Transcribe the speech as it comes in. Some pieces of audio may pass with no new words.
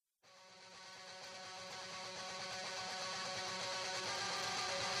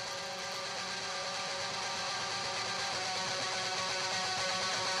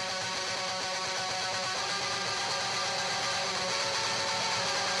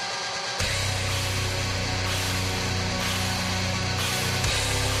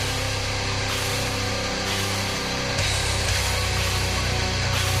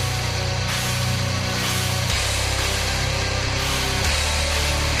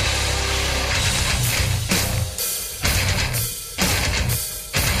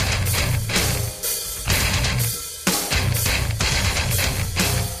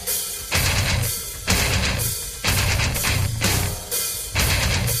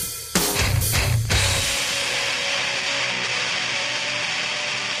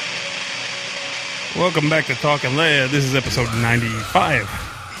Welcome back to Talking Lead. This is episode 95.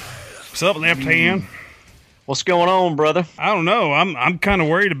 What's up, Left Hand? What's going on, brother? I don't know. I'm kind of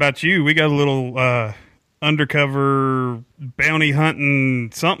worried about you. We got a little undercover bounty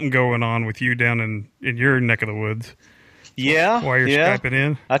hunting something going on with you down in your neck of the woods. Yeah, While you're Skyping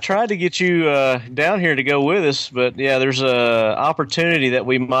in. I tried to get you down here to go with us, but yeah, there's a opportunity that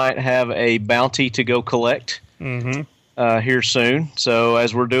we might have a bounty to go collect here soon. So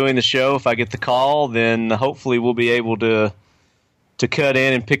as we're doing the show, if I get the call, then hopefully we'll be able to cut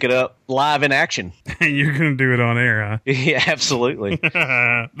in and pick it up live in action. And you're going to do it on air, huh? Yeah, absolutely.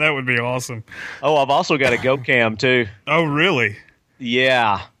 That would be awesome. Oh, I've also got a GoCam too. Oh, really?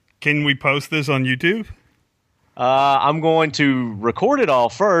 Yeah. Can we post this on YouTube? I'm going to record it all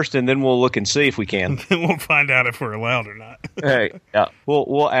first, and then we'll look and see if we can. Then we'll find out if we're allowed or not. Hey, yeah,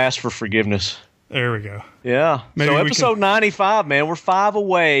 we'll ask for forgiveness. There we go. Yeah. Maybe so we episode 95, man, we're 5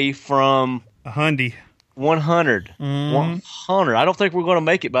 away from A hundy. 100. 100. I don't think we're going to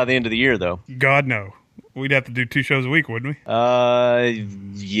make it by the end of the year, though. God, no. We'd have to do 2 shows a week, wouldn't we?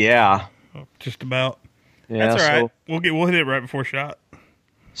 Yeah. Just about. Yeah. That's all right. We'll hit it right before shot.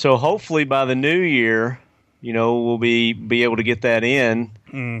 So hopefully by the new year, we'll be able to get that in,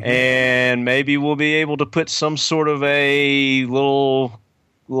 and maybe we'll be able to put some sort of a little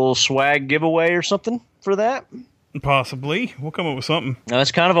swag giveaway or something for that. Possibly. We'll come up with something. Now,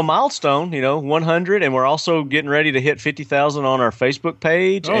 that's kind of a milestone, 100, and we're also getting ready to hit 50,000 on our Facebook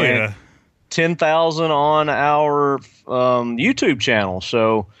page. Oh, and yeah. 10,000 on our YouTube channel.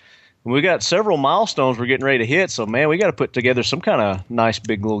 So we got several milestones we're getting ready to hit. So, man, we got to put together some kind of nice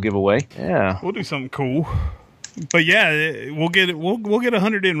big little giveaway. Yeah. We'll do something cool. But, yeah, we'll get it. We'll get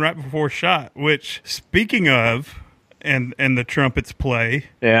 100 in right before shot, which, speaking of, and the trumpets play,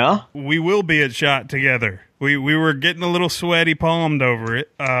 Yeah. we will be at shot together. We were getting a little sweaty palmed over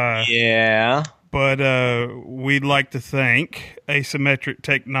it. Yeah. But we'd like to thank Asymmetric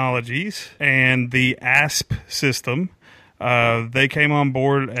Technologies and the ASP system. They came on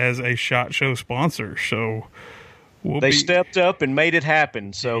board as a SHOT Show sponsor. So they stepped up and made it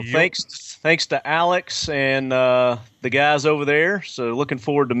happen. So thanks to Alex and the guys over there. So looking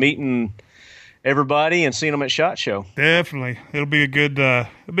forward to meeting everybody and seeing them at SHOT Show. Definitely. It'll be a good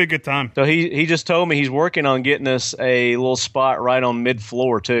time. So he just told me he's working on getting us a little spot right on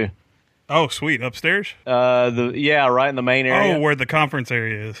mid-floor too. Oh, sweet. Upstairs? Right in the main area. Oh, where the conference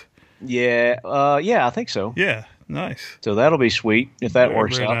area is. Yeah. I think so. Yeah, nice. So that'll be sweet if that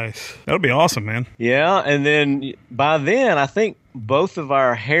works Very out. Nice. That'll be awesome, man. Yeah, and then by then I think both of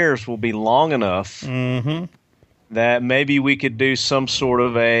our hairs will be long enough that maybe we could do some sort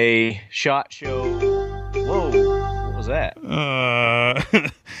of a SHOT Show. Whoa, what was that?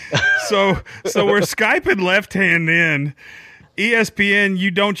 So we're Skyping Left Hand in. ESPN,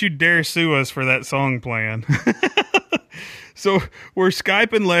 you dare sue us for that song playing. So we're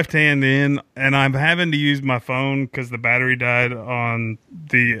Skyping Left Hand in, and I'm having to use my phone because the battery died on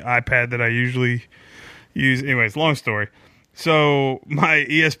the iPad that I usually use. Anyways, long story. So my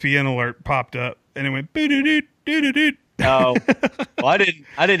ESPN alert popped up, and it went boo-doo-doo, doo-doo-doo. Oh, well, I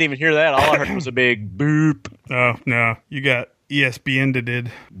didn't even hear that. All I heard was a big boop. Oh, no. You got ESPN to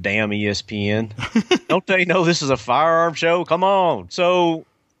did. Damn ESPN. Don't they know this is a firearm show? Come on. So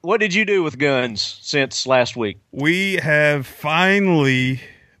what did you do with guns since last week? We have finally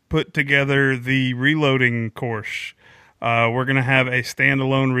put together the reloading course. We're going to have a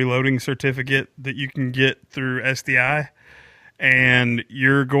standalone reloading certificate that you can get through SDI. And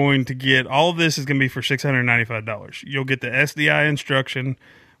you're going to get, all of this is going to be for $695. You'll get the SDI instruction.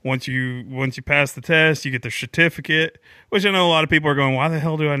 Once you pass the test, you get the certificate, which I know a lot of people are going, why the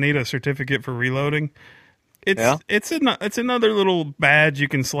hell do I need a certificate for reloading? It's another little badge you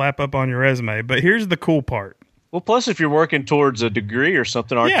can slap up on your resume. But here's the cool part. Well, plus if you're working towards a degree or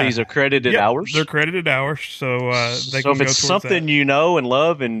something, aren't these accredited hours? They're accredited hours, so they so can if it's something you know and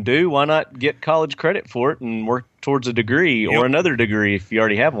love and do, why not get college credit for it and work towards a degree or another degree if you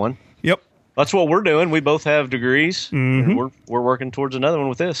already have one? Yep. That's what we're doing. We both have degrees. And we're working towards another one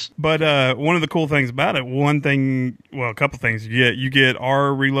with this. But one of the cool things about it, a couple things. You get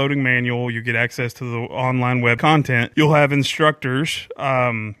our reloading manual. You get access to the online web content. You'll have instructors.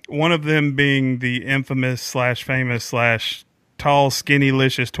 One of them being the infamous / famous / tall,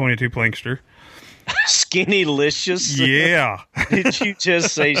 skinny-licious 22 Plinkster. Skinny-licious? Yeah. Did you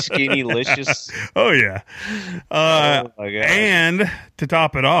just say skinny-licious? Oh, yeah. Oh, my God. And to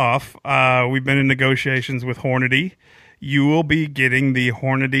top it off, we've been in negotiations with Hornady. You will be getting the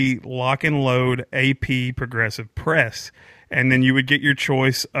Hornady Lock and Load AP Progressive Press. And then you would get your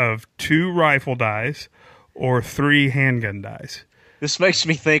choice of 2 rifle dies or 3 handgun dies. This makes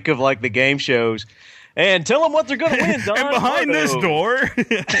me think of like the game shows. And tell them what they're going to win, Don. And behind this door,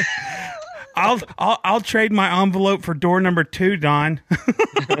 I'll trade my envelope for door number 2, Don.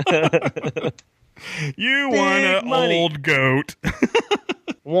 You want an old goat.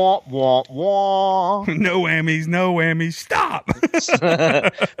 Womp, womp, womp. No whammies. Stop.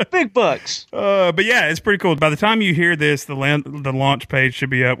 Big bucks. But yeah, it's pretty cool. By the time you hear this, the launch page should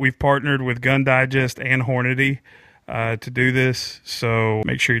be up. We've partnered with Gun Digest and Hornady to do this, so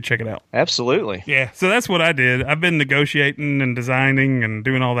make sure you check it out. Absolutely. Yeah, so that's what I did. I've been negotiating and designing and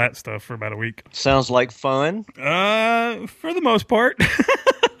doing all that stuff for about a week. Sounds like fun. For the most part.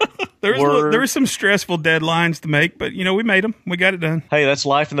 There were some stressful deadlines to make, but, we made them. We got it done. Hey, that's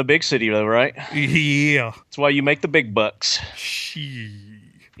life in the big city, though, right? Yeah. That's why you make the big bucks. Shee.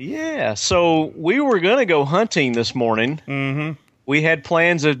 Yeah, so we were going to go hunting this morning. Mm-hmm. We had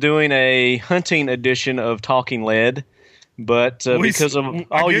plans of doing a hunting edition of Talking Lead, but because of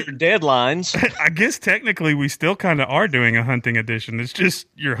all your deadlines... I guess technically we still kind of are doing a hunting edition. It's just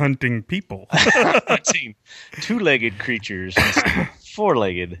you're hunting people. Hunting two-legged creatures,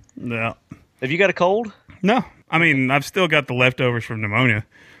 four-legged. Yeah. Have you got a cold? No. I mean, I've still got the leftovers from pneumonia.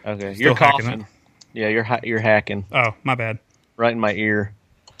 Okay, Still you're hacking coughing. Yeah, you're hacking. Oh, my bad. Right in my ear.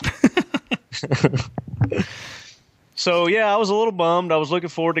 So, yeah, I was a little bummed. I was looking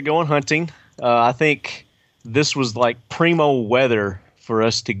forward to going hunting. I think this was like primo weather for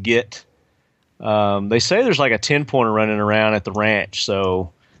us to get. They say there's like a 10-pointer running around at the ranch,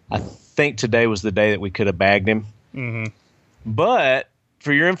 so I think today was the day that we could have bagged him. Mm-hmm. But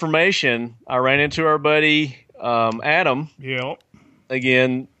for your information, I ran into our buddy Adam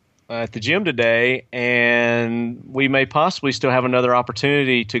again at the gym today, and we may possibly still have another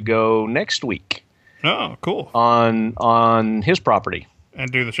opportunity to go next week. Oh, cool. On his property.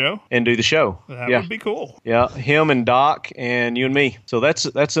 And do the show? And do the show. That would be cool. Yeah, him and Doc and you and me. So that's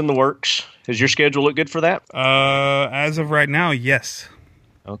in the works. Does your schedule look good for that? As of right now, yes.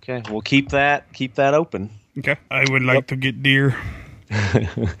 Okay, we'll keep that open. Okay. I would like to get deer.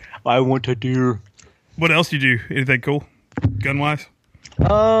 I want a deer. What else did you do? Anything cool? Gun-wise?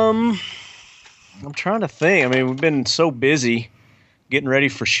 I'm trying to think. I mean, we've been so busy getting ready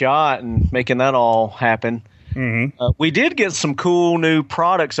for SHOT and making that all happen. Mm-hmm. We did get some cool new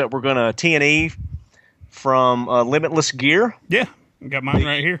products that we're going to T&E from Limitless Gear. Yeah, got mine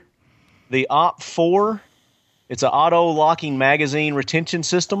right here. The OP4. It's an auto-locking magazine retention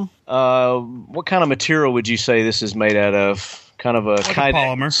system. What kind of material would you say this is made out of? Kind of a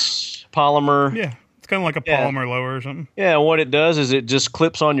Kydex polymer. Yeah, it's kind of like a polymer lower or something. Yeah, and what it does is it just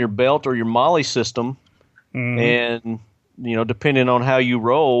clips on your belt or your MOLLE system, and depending on how you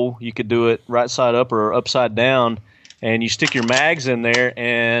roll, you could do it right side up or upside down, and you stick your mags in there,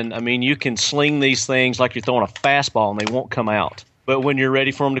 and I mean you can sling these things like you're throwing a fastball, and they won't come out. But when you're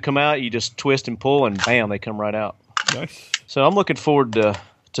ready for them to come out, you just twist and pull, and bam, they come right out. Nice. So I'm looking forward to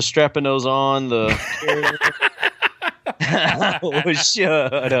strapping those on. Oh,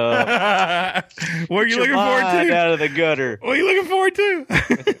 shut up. What are you looking forward to? Out of the gutter. What are you looking forward to?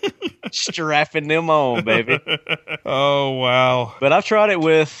 Strapping them on, baby. Oh, wow. But I've tried it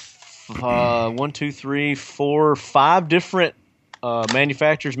with 5 different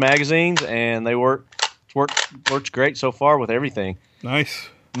manufacturers' magazines, and they works great so far with everything. Nice.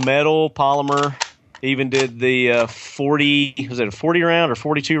 Metal, polymer, even did the 40, was it a 40 round or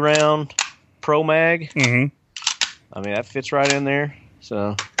 42 round Pro Mag? Mm-hmm. I mean, that fits right in there.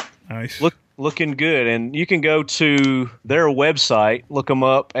 So nice. Looking good. And you can go to their website, look them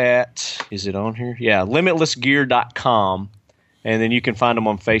up at, is it on here? Yeah, limitlessgear.com. And then you can find them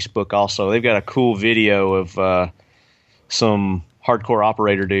on Facebook also. They've got a cool video of some hardcore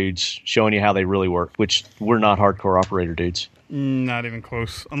operator dudes showing you how they really work, which we're not hardcore operator dudes. Not even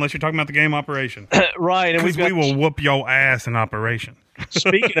close, unless you're talking about the game Operation. Right. And we will whoop your ass in Operation.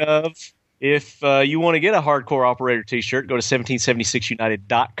 Speaking of, if you want to get a Hardcore Operator t-shirt, go to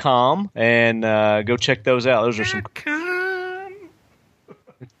 1776united.com and go check those out. Those are some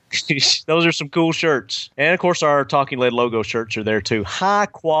those are some cool shirts. And, of course, our Talking Lead logo shirts are there, too.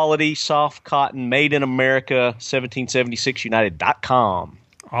 High-quality, soft cotton, made in America, 1776united.com.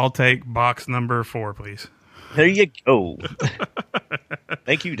 I'll take box number 4, please. There you go.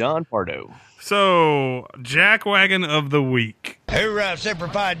 Thank you, Don Pardo. So, Jackwagon of the Week. Hoorah, Semper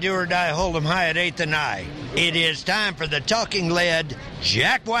Fi, do or die, hold 'em high at 8th and I. It is time for the Talking Lead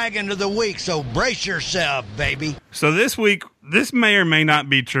Jackwagon of the Week, so brace yourself, baby. So this week, this may or may not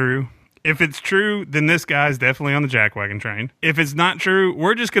be true. If it's true, then this guy's definitely on the Jackwagon train. If it's not true,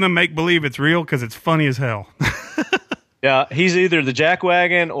 we're just going to make believe it's real because it's funny as hell. Yeah, he's either the Jack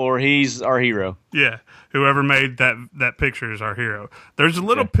Wagon or he's our hero. Yeah, whoever made that picture is our hero. There's a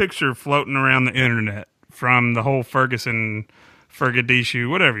little picture floating around the internet from the whole Fergadishu,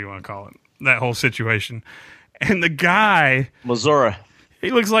 whatever you want to call it, that whole situation. And the guy, Missouri. he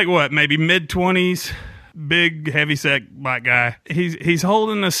looks like what, maybe mid-20s, big, heavy-set black guy. He's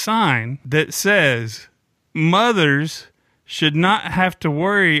holding a sign that says, mothers should not have to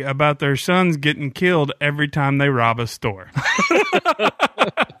worry about their sons getting killed every time they rob a store.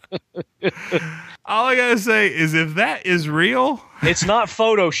 All I gotta say is, if that is real, it's not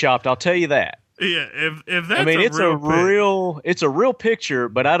photoshopped. I'll tell you that. Yeah, if that's it's a real picture,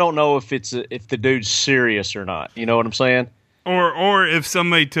 but I don't know if if the dude's serious or not. You know what I'm saying? Or if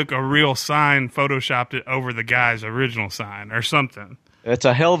somebody took a real sign, photoshopped it over the guy's original sign or something. It's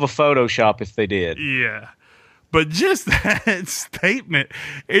a hell of a Photoshop if they did. Yeah. But just that statement,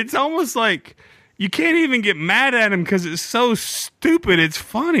 it's almost like you can't even get mad at him because it's so stupid. It's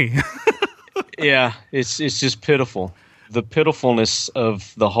funny. Yeah, it's just pitiful. The pitifulness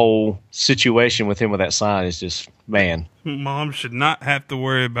of the whole situation with him with that sign is just, man. Mom should not have to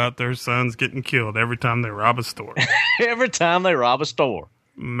worry about their sons getting killed every time they rob a store. Every time they rob a store.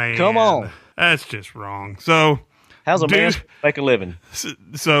 Man. Come on. That's just wrong. So, how's a man make a living?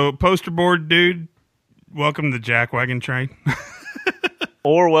 So poster board dude, welcome to the Jack Wagon train.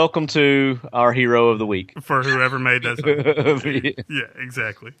 Or welcome to our hero of the week. For whoever made that song. Yeah,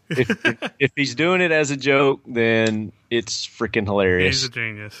 exactly. If he's doing it as a joke, then it's freaking hilarious. He's a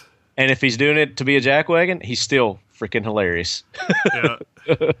genius. And if he's doing it to be a Jack Wagon, he's still freaking hilarious. Yeah.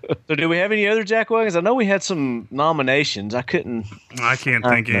 So do we have any other Jack Wagons? I know we had some nominations. I can't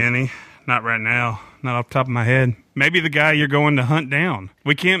think of any. Not right now. Not off the top of my head. Maybe the guy you're going to hunt down.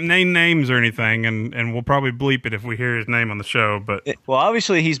 We can't name names or anything, and we'll probably bleep it if we hear his name on the show. But well,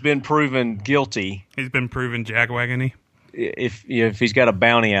 obviously he's been proven guilty. He's been proven jackwagony. If he's got a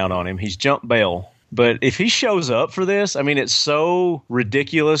bounty out on him, he's jumped bail. But if he shows up for this, I mean, it's so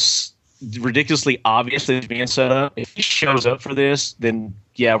ridiculously obvious that it's being set up. If he shows up for this, then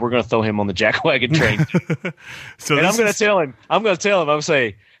yeah, we're going to throw him on the jackwagon train. And I'm going to tell him. I'm going to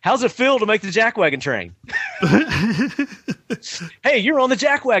say, how's it feel to make the jackwagon train? Hey, you're on the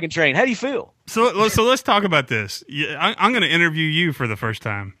jackwagon train. How do you feel? So let's talk about this. I'm going to interview you for the first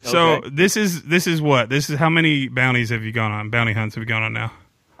time. Okay. So this is what? This is how many bounties have you gone on? Bounty hunts have you gone on now?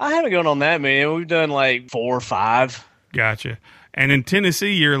 I haven't gone on that many. We've done like 4 or 5. Gotcha. And in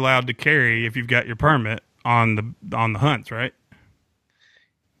Tennessee, you're allowed to carry if you've got your permit on the hunts, right?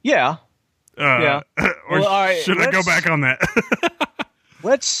 Yeah. Yeah. Or well, all right, should I go back on that?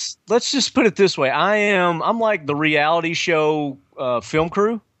 Let's just put it this way. I'm like the reality show film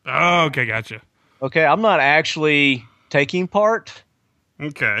crew. Oh, okay, gotcha. Okay, I'm not actually taking part.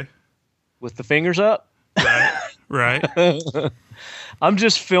 Okay. With the fingers up. Right. I'm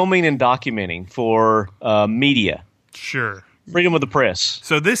just filming and documenting for media. Sure. Freedom of the press.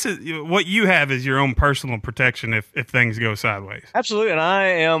 So this is what you have is your own personal protection if things go sideways. Absolutely, and I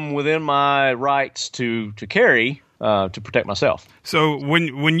am within my rights to carry to protect myself. So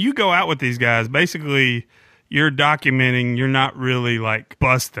when you go out with these guys, basically you're documenting. You're not really like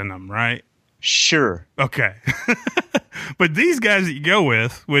busting them, right? Sure. Okay. But these guys that you go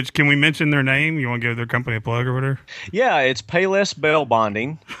with, which can we mention their name? You want to give their company a plug or whatever? Yeah, it's Payless Bail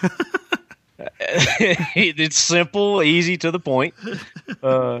Bonding. It's simple, easy, to the point.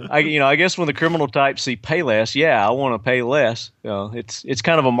 I guess when the criminal types see pay less, yeah, I want to pay less. It's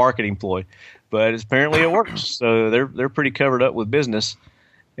kind of a marketing ploy, but apparently it works. So they're pretty covered up with business,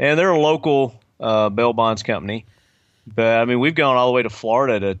 and they're a local bail bonds company. But I mean, we've gone all the way to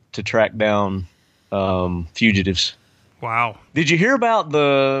Florida to track down fugitives. Wow! Did you hear about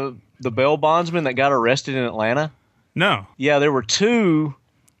the bail bondsman that got arrested in Atlanta? No. Yeah, there were 2.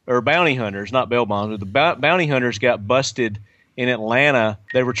 Or bounty hunters, not bail bonds. The bounty hunters got busted in Atlanta.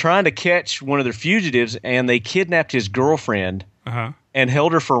 They were trying to catch one of their fugitives, and they kidnapped his girlfriend and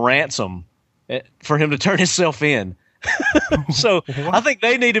held her for ransom for him to turn himself in. So I think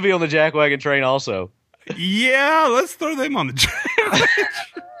they need to be on the jackwagon train also. Yeah, let's throw them on the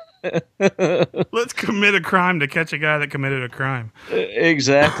jackwagon. Let's commit a crime to catch a guy that committed a crime.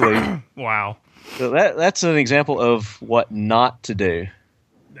 Exactly. Wow. So that's an example of what not to do.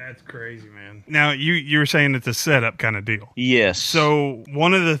 That's crazy, man. Now, you were saying it's a setup kind of deal. Yes. So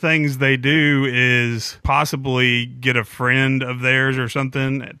one of the things they do is possibly get a friend of theirs or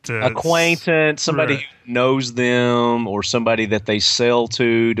something. Acquaintance, somebody who knows them, or somebody that they sell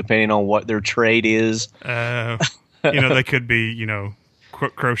to, depending on what their trade is. They could be,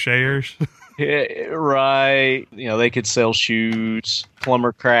 crocheters. Yeah, right. They could sell shoes,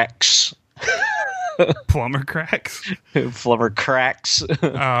 plumber cracks. Plumber cracks. Plumber cracks.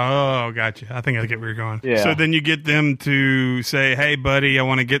 Oh, gotcha. I think I get where you're going. Yeah. So then you get them to say, "Hey, buddy, I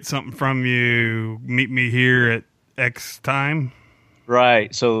want to get something from you. Meet me here at X time."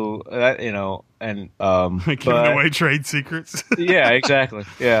 Right. So that, and Giving away trade secrets. yeah, exactly.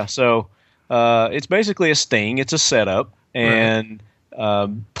 Yeah. So it's basically a sting. It's a setup, and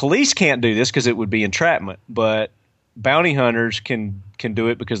police can't do this because it would be entrapment. But bounty hunters can do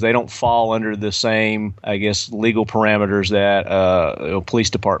it because they don't fall under the same, I guess, legal parameters that police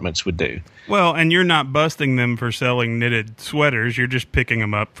departments would do. Well, and you're not busting them for selling knitted sweaters. You're just picking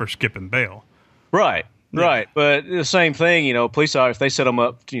them up for skipping bail. Right. Yeah. Right. But the same thing, police officers, if they set them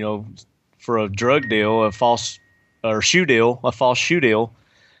up, for a drug deal, a false shoe deal,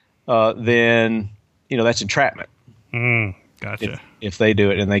 then, that's entrapment. Gotcha. If they do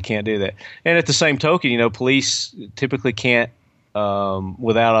it, and they can't do that. And at the same token, police typically can't,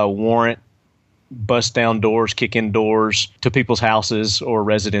 without a warrant, bust down doors, kick in doors to people's houses or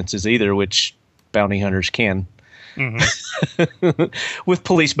residences either, which bounty hunters can. Mm-hmm. With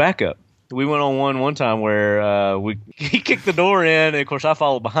police backup. We went on one time where he kicked the door in, and of course I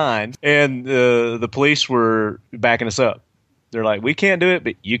followed behind, and the police were backing us up. They're like, "We can't do it,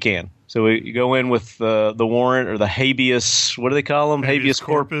 but you can." So we go in with the warrant, or the habeas. What do they call them? Habeas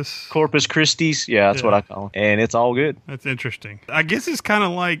corpus. Corpus Christi. Yeah, that's what I call them, and it's all good. That's interesting. I guess it's kind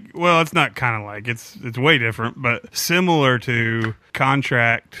of like, well, it's not kind of like, it's way different, but similar to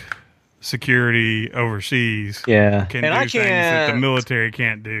contract security overseas. Yeah, Can and do I things that the can't. military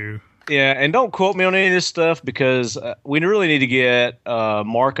can't do. Yeah, and don't quote me on any of this stuff because we really need to get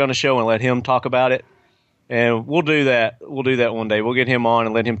Mark on the show and let him talk about it. And we'll do that. We'll do that one day. We'll get him on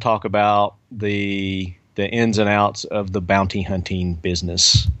and let him talk about the ins and outs of the bounty hunting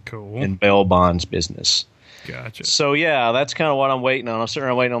business. Cool. And bail bonds business. Gotcha. So yeah, that's kind of what I'm waiting on. I'm sitting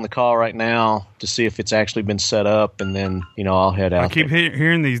there waiting on the call right now to see if it's actually been set up, and then I'll head out. I keep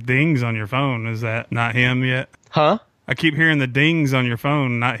hearing these dings on your phone. Is that not him yet? Huh? I keep hearing the dings on your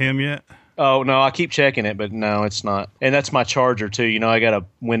phone. Not him yet? Oh, no, I keep checking it, but no, it's not. And that's my charger, too. I got a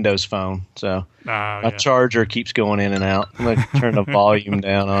Windows phone, so my charger keeps going in and out. I'm going to turn the volume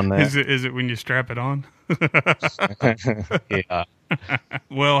down on that. Is it when you strap it on? Yeah.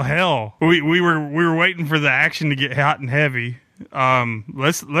 Well, hell, we were waiting for the action to get hot and heavy.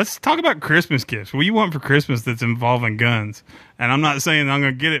 Let's talk about Christmas gifts. What do you want for Christmas that's involving guns? And I'm not saying I'm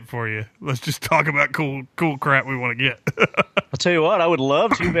going to get it for you. Let's just talk about cool crap we want to get. I'll tell you what, I would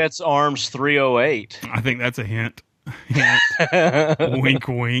love Two Vets Arms 308. I think that's a hint. Wink,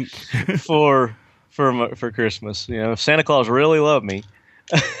 wink. for Christmas. If Santa Claus really loved me.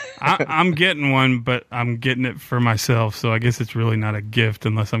 I'm getting one, but I'm getting it for myself, so I guess it's really not a gift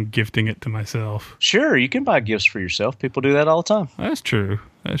unless I'm gifting it to myself. Sure, you can buy gifts for yourself. People do that all the time. That's true.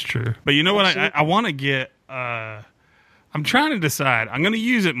 But you know what? I want to get... I'm trying to decide. I'm going to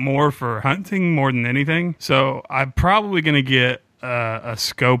use it more for hunting more than anything, so I'm probably going to get a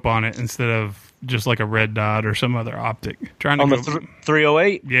scope on it instead of just like a red dot or some other optic. On the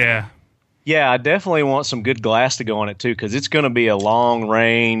 308? Yeah. Yeah, I definitely want some good glass to go on it, too, because it's going to be a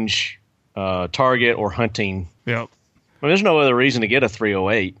long-range target or hunting. Yep. Well, there's no other reason to get a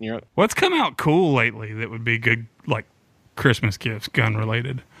 308. What's come out cool lately that would be good, like Christmas gifts,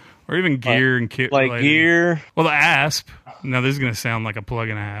 gun-related? Or even gear and kit related? Like gear? Well, the ASP. Now, this is going to sound like a plug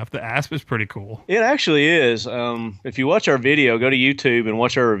and a half. The ASP is pretty cool. It actually is. If you watch our video, go to YouTube and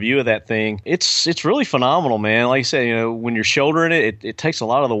watch our review of that thing. It's really phenomenal, man. Like I said, when you're shouldering it takes a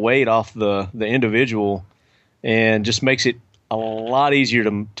lot of the weight off the individual and just makes it a lot easier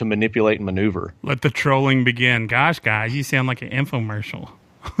to manipulate and maneuver. Let the trolling begin. Gosh, guys, you sound like an infomercial.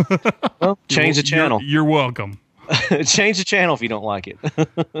 Well, change the channel. You're welcome. Change the channel if you don't like it.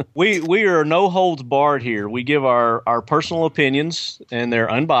 We are no holds barred here. We give our personal opinions, and they're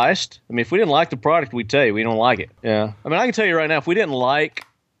unbiased. I mean, if we didn't like the product, we'd tell you we don't like it. Yeah. I mean, I can tell you right now, if we didn't like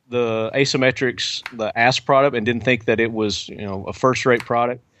the Asymmetrics, the ASP product, and didn't think that it was a first-rate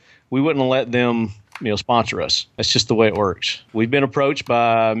product, we wouldn't let them sponsor us. That's just the way it works. We've been approached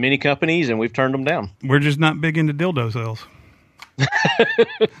by many companies, and we've turned them down. We're just not big into dildo sales.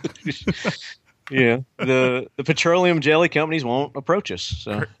 Yeah, the petroleum jelly companies won't approach us.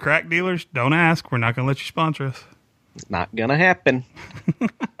 So. Crack dealers, don't ask. We're not going to let you sponsor us. Not going to happen.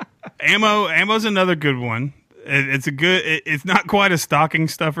 Ammo's another good one. It's not quite a stocking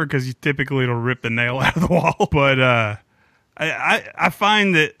stuffer because typically it'll rip the nail out of the wall. But I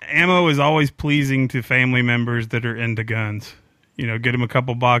find that ammo is always pleasing to family members that are into guns. Get them a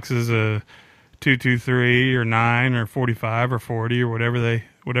couple boxes of 223 or 9 or 45 or 40 or whatever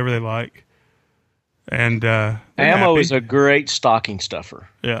they like. And ammo is a great stocking stuffer.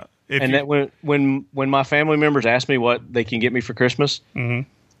 Yeah. And that when my family members ask me what they can get me for Christmas,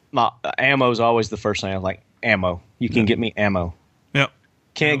 my ammo is always the first thing. I'm like, ammo. You can get me ammo. Yep.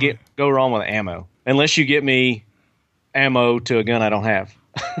 Can't go wrong with ammo unless you get me ammo to a gun I don't have.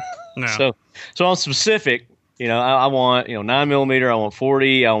 No. So I'm specific. I want 9mm. I want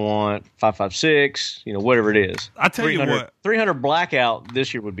 40. I want 5.56. Whatever it is. I tell you what, 300 blackout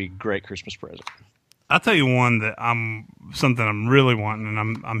this year would be a great Christmas present. I'll tell you one that something I'm really wanting,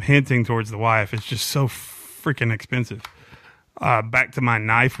 and I'm hinting towards the wife. It's just so freaking expensive. Back to my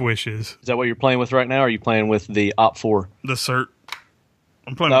knife wishes. Is that what you're playing with right now? Or are you playing with the OP4? The CERT.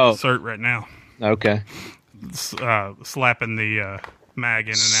 I'm playing with the CERT right now. Okay. Slapping the mag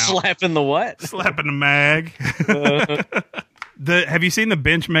in and out. Slapping the what? Slapping the mag. Have you seen the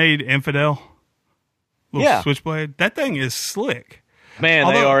Benchmade Infidel? Little switchblade. That thing is slick. Man,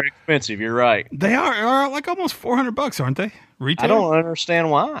 they are expensive. You're right. They are like almost $400, aren't they? Retail. I don't understand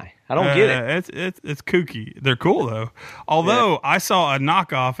why. I don't get it. It's kooky. They're cool though. Although I saw a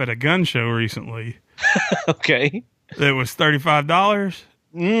knockoff at a gun show recently. Okay. It was $35.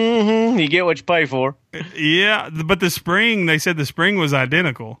 Mm-hmm. You get what you pay for. Yeah, but the spring, they said the spring was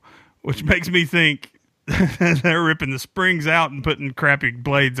identical, which makes me think they're ripping the springs out and putting crappy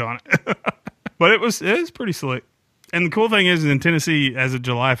blades on it. But it was pretty slick. And the cool thing is in Tennessee, as of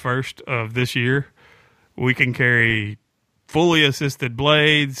July 1st of this year, we can carry fully assisted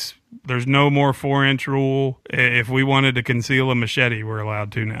blades. There's no more 4-inch rule. If we wanted to conceal a machete, we're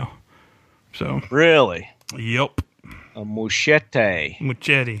allowed to now. So really? Yep. A machete.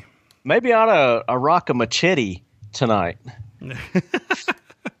 Machete. Maybe I ought to rock a machete tonight.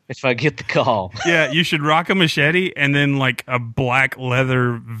 If I get the call. Yeah, you should rock a machete and then like a black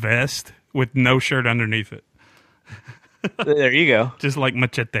leather vest with no shirt underneath it. There you go. Just like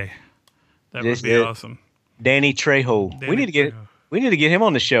Machete. That would be awesome. Danny Trejo. We need to get him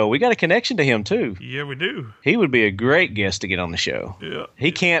on the show. We got a connection to him too. Yeah, we do. He would be a great guest to get on the show. Yeah.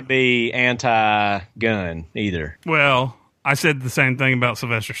 He can't be anti-gun either. Well, I said the same thing about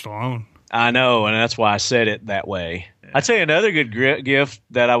Sylvester Stallone. I know, and that's why I said it that way. Yeah. I'd say another good gift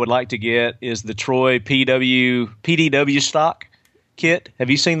that I would like to get is the Troy PDW stock kit. Have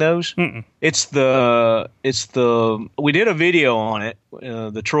you seen those? Mm-mm. It's the we did a video on it,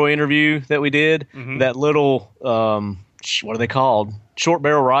 the Troy interview that we did. Mm-hmm. That little what are they called? Short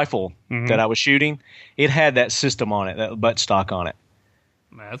barrel rifle that I was shooting. It had that system on it, that butt stock on it.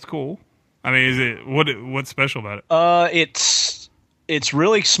 That's cool. I mean, is it what's special about it? It's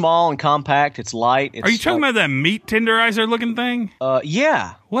really small and compact. It's light. Are you talking about that meat tenderizer looking thing?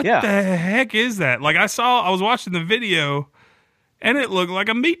 Yeah. What the heck is that? Like I was watching the video. And it looked like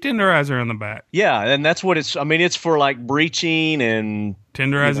a meat tenderizer on the back. Yeah, and that's what it's. I mean, it's for like breeching and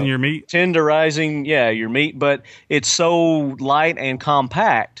tenderizing your meat. Tenderizing, your meat. But it's so light and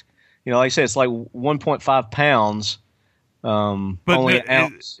compact. Like I said, it's like 1.5 pounds. But only an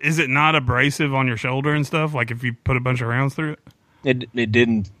ounce. Is it not abrasive on your shoulder and stuff? Like if you put a bunch of rounds through it? It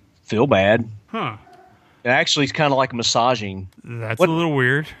didn't feel bad. Huh. It actually is kind of like massaging. That's a little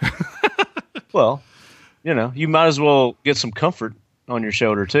weird. Well. You might as well get some comfort on your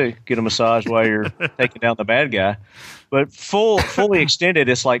shoulder too. Get a massage while you're taking down the bad guy. But fully extended,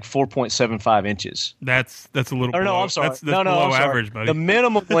 it's like 4.75 inches. That's a little. Or no, I'm sorry. That's below average, buddy. The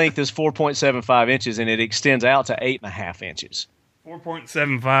minimum length is 4.75 inches, and it extends out to 8.5 inches.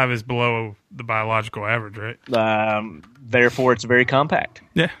 4.75 is below the biological average, right? Therefore, it's very compact.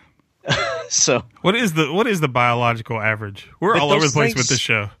 Yeah. So, what is the biological average? We're all over the place with this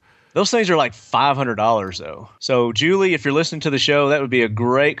show. Those things are like $500 though. So Julie, if you're listening to the show, that would be a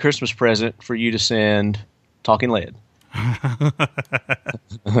great Christmas present for you to send Talking Lead.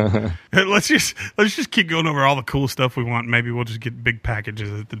 Let's just keep going over all the cool stuff we want. Maybe we'll just get big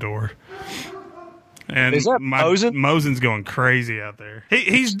packages at the door. And is that Mosin? Mosin's going crazy out there.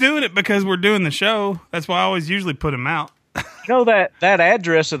 He's doing it because we're doing the show. That's why I always usually put him out. That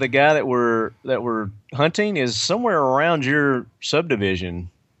address of the guy that we're hunting is somewhere around your subdivision.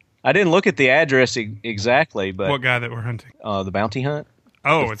 I didn't look at the address exactly, but... What guy that we're hunting? The bounty hunt.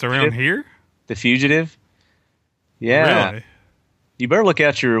 Oh, it's around here? The fugitive? Yeah. Really? You better look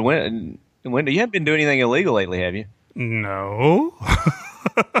out your window. You haven't been doing anything illegal lately, have you? No.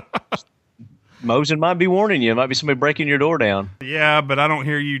 Mosin might be warning you. It might be somebody breaking your door down. Yeah, but I don't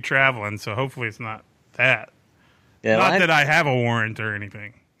hear you traveling, so hopefully it's not that. Yeah, not that I have a warrant or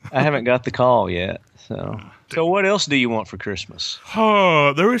anything. I haven't got the call yet, So what else do you want for Christmas?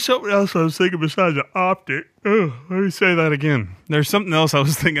 Oh, there was something else I was thinking besides the optic. Oh, let me say that again. There's something else I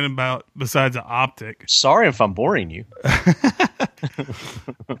was thinking about besides the optic. Sorry if I'm boring you.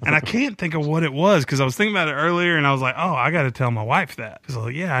 And I can't think of what it was because I was thinking about it earlier, and I was like, "Oh, I got to tell my wife that." Because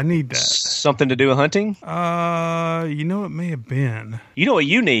like, yeah, I need that. Something to do with hunting? You know, it may have been. You know what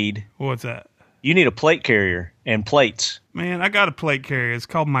you need? What's that? You need a plate carrier and plates. Man, I got a plate carrier. It's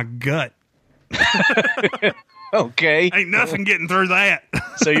called my gut. Okay. Ain't nothing getting through that.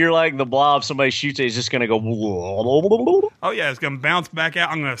 So you're like the blob. Somebody shoots it, it's just going to go. Oh yeah, it's gonna bounce back out.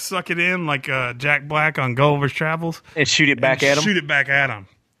 I'm gonna suck it in like Jack Black on Gulliver's Travels And shoot it back at him. Shoot it back at him.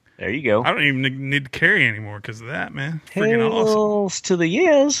 There you go. I don't even need to carry anymore because of that, man. Freaking Hells awesome. to the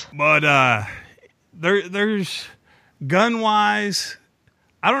yes. But there's gun wise,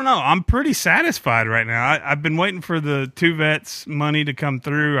 I don't know. I'm pretty satisfied right now. I've been waiting for the Two Vets money to come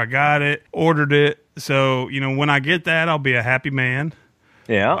through. I got it, ordered it. So, you know, when I get that, I'll be a happy man.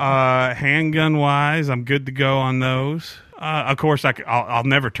 Yeah. Handgun wise, I'm good to go on those. Of course, I'll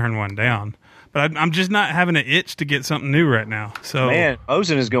never turn one down. But I'm just not having an itch to get something new right now. So Man,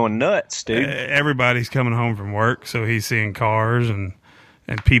 Ozen is going nuts, dude. everybody's coming home from work, so he's seeing cars and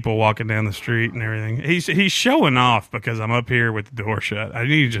people walking down the street and everything. He's showing off because I'm up here with the door shut. I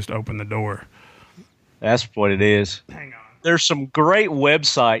need to just open the door. That's what it is. Hang on. There's some great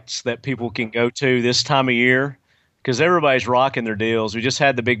websites that people can go to this time of year because everybody's rocking their deals. We just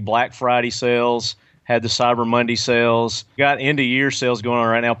had the big Black Friday sales, had the Cyber Monday sales, got end-of-year sales going on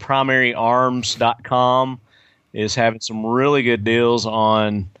right now. PrimaryArms.com is having some really good deals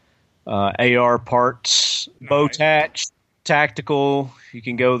on AR parts, bow attach, tactical. You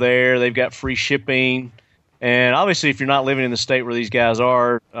can go there. They've got free shipping. And obviously, if you're not living in the state where these guys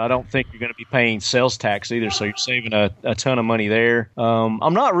are, I don't think you're going to be paying sales tax either, so you're saving a ton of money there.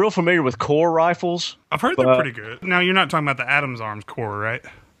 I'm not real familiar with core rifles. I've heard they're pretty good. Now, you're not talking about the Adams Arms core, right?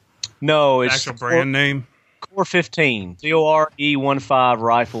 No, The it's actual brand name? Core 15,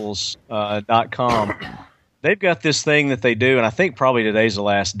 CORE15rifles.com. They've got this thing that they do, and I think probably today's the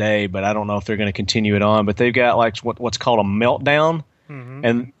last day, but I don't know if they're going to continue it on. But they've got like what's called a meltdown.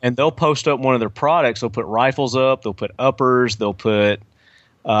 And they'll post up one of their products. They'll put rifles up. They'll put uppers. They'll put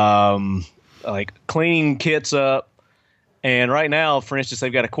like cleaning kits up. And right now, for instance,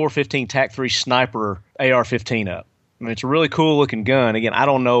 they've got a Core 15 TAC-3 Sniper AR-15 up. I mean, it's a really cool looking gun. Again, I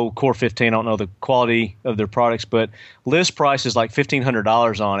don't know Core 15. I don't know the quality of their products, but list price is like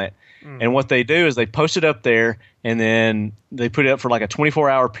 $1,500 on it. And what they do is they post it up there, and then they put it up for like a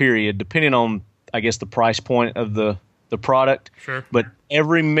 24-hour period, depending on, I guess, the price point of the product. Sure. But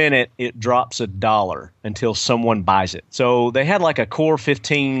every minute it drops $1 until someone buys it. So they had like a Core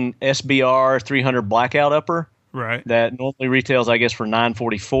 15 SBR 300 blackout upper Right. that normally retails, I guess, for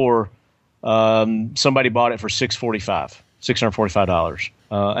 $944. Somebody bought it for $645.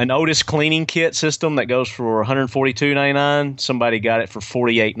 An Otis cleaning kit system that goes for $142.99. Somebody got it for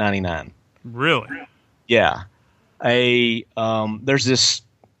 $48.99. Really? Yeah. There's this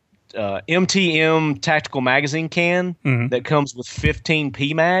MTM tactical magazine can that comes with 15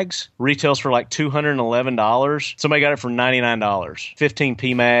 PMags. Retails for like $211. Somebody got it for $99. 15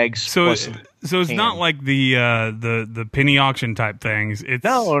 PMags. So it's not like the penny auction type things. It's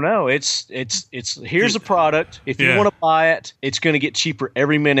No. It's here's a product. If you want to buy it, it's going to get cheaper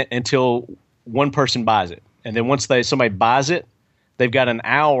every minute until one person buys it. And then once somebody buys it, they've got an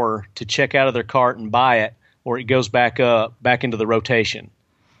hour to check out of their cart and buy it, or it goes back into the rotation.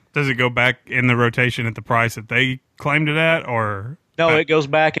 Does it go back in the rotation at the price that they claimed it at, or no? It goes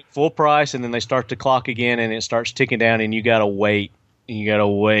back at full price, and then they start to clock again, and it starts ticking down, and you gotta wait. You gotta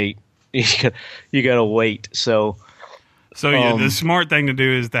wait. So the smart thing to do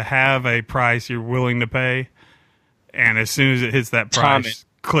is to have a price you're willing to pay, and as soon as it hits that price,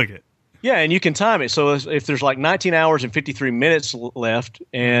 click it. Yeah, and you can time it. So if there's like 19 hours and 53 minutes left,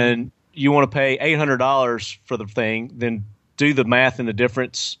 and you want to pay $800 for the thing, then do the math and the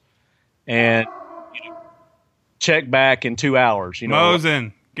difference, and check back in 2 hours.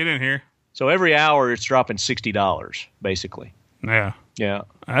 Mosen, get in here. So every hour it's dropping $60, basically. Yeah, Yeah,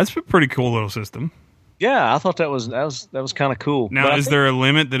 that's a pretty cool little system. yeah. I thought that was kind of cool. Now, But is there a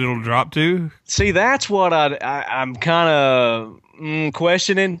limit that it'll drop to? See, that's what I'm kind of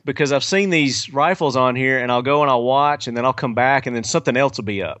questioning, because I've seen these rifles on here, and I'll go and I'll watch, and then I'll come back, and then something else will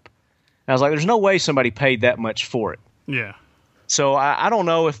be up. And I was like, there's no way somebody paid that much for it. Yeah. So I don't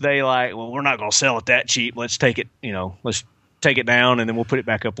know if they we're not going to sell it that cheap. Let's take it, let's take it down, and then we'll put it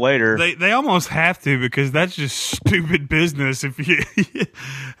back up later. They almost have to, because that's just stupid business. If you,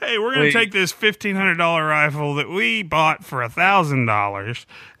 hey, we're going to take this $1,500 rifle that we bought for $1,000,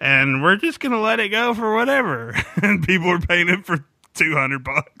 and we're just going to let it go for whatever, and people are paying it for $200.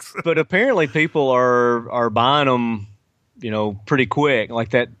 But apparently, people are buying them, pretty quick.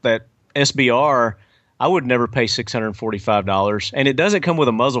 Like that SBR. I would never pay $645, and it doesn't come with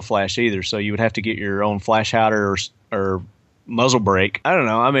a muzzle flash either. So you would have to get your own flash hider or muzzle brake. I don't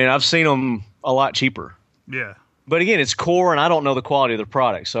know. I mean, I've seen them a lot cheaper. Yeah. But again, it's Core, and I don't know the quality of the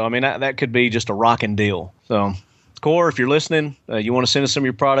product. So, I mean, that could be just a rocking deal. So, Core, if you're listening, you want to send us some of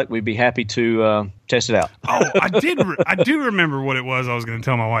your product, we'd be happy to test it out. Oh, I do remember what it was I was going to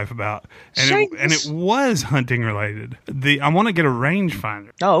tell my wife about. And it was hunting related. I want to get a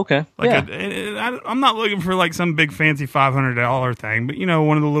rangefinder. Oh, okay. Like I'm not looking for like some big fancy $500 thing, but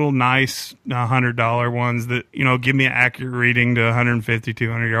one of the little nice $100 ones that give me an accurate reading to 150,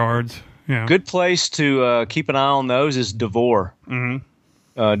 200 yards. Yeah. Good place to keep an eye on those is DeVore. Mm-hmm.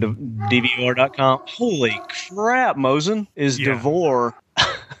 DVR.com. Holy crap, Mosin is DeVore.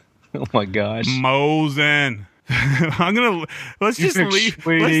 Oh my gosh, Mosin. Let's leave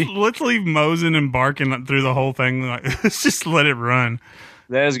Mosin and barking through the whole thing. Like, let's just let it run.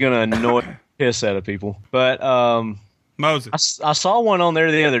 That is gonna annoy the piss out of people. But Mosin, I saw one on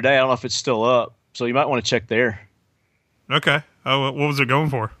there the other day. I don't know if it's still up, so you might want to check there. Okay. Oh, what was it going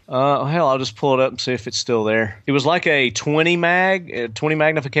for? Hell, I'll just pull it up and see if it's still there. It was like a 20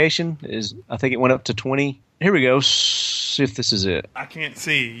 magnification. I think it went up to 20. Here we go. See if this is it. I can't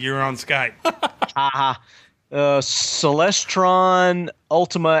see. You're on Skype. Celestron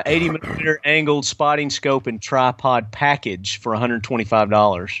Ultima 80mm angled spotting scope and tripod package for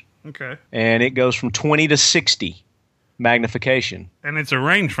 $125. Okay. And it goes from 20 to 60. Magnification, and it's a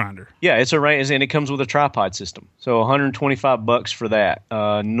rangefinder. Yeah, it's a range, and it comes with a tripod system. So $125 for that.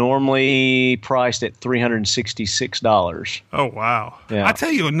 Normally priced at $366. Oh wow! Yeah. I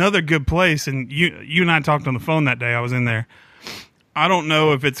tell you another good place, and you and I talked on the phone that day. I was in there. I don't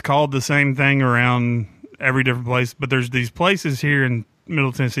know if it's called the same thing around every different place, but there's these places here in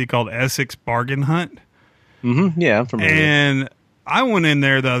Middle Tennessee called Essex Bargain Hunt. Mm-hmm. Yeah, I'm familiar. And I went in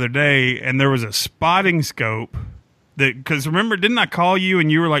there the other day, and there was a spotting scope. Because remember, didn't I call you and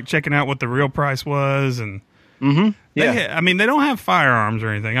you were like checking out what the real price was? And yeah, they don't have firearms or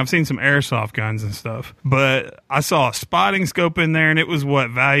anything. I've seen some airsoft guns and stuff, but I saw a spotting scope in there, and it was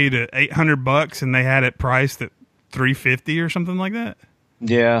valued at $800, and they had it priced at $350 or something like that.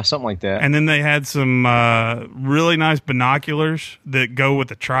 Yeah, something like that. And then they had some really nice binoculars that go with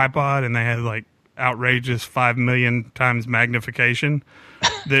the tripod, and they had like outrageous 5 million times magnification.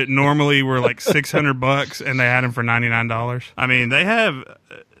 That normally were like $600, and they had them for $99. I mean, they have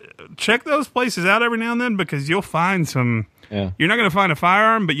check those places out every now and then, because you'll find some. Yeah. You're not going to find a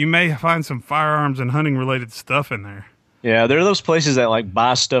firearm, but you may find some firearms and hunting related stuff in there. Yeah, there are those places that like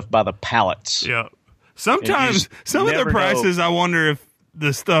buy stuff by the pallets. Yeah. Sometimes some of their prices, I wonder if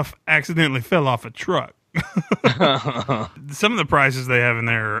the stuff accidentally fell off a truck. Some of the prices they have in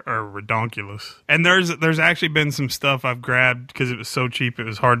there are redonkulous, and there's actually been some stuff I've grabbed because it was so cheap it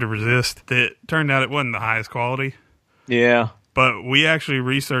was hard to resist, that turned out it wasn't the highest quality. Yeah, but we actually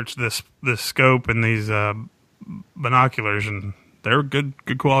researched this scope and these binoculars, and they were good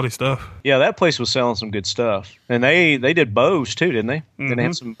quality stuff. Yeah, that place was selling some good stuff, and they did bows too, didn't they? Mm-hmm. They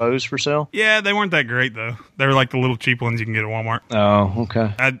had some bows for sale. Yeah, they weren't that great though. They were like the little cheap ones you can get at Walmart. Oh,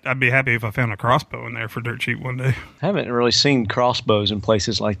 okay. I'd be happy if I found a crossbow in there for dirt cheap one day. I haven't really seen crossbows in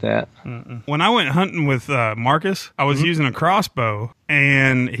places like that. Mm-mm. When I went hunting with Marcus, I was using a crossbow,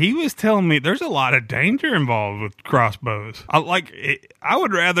 and he was telling me there's a lot of danger involved with crossbows. I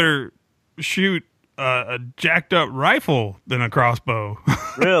would rather shoot a jacked up rifle than a crossbow.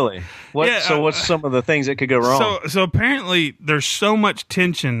 Really? Yeah, so what's some of the things that could go wrong? So apparently there's so much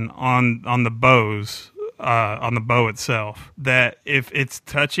tension on the bows, on the bow itself, that if it's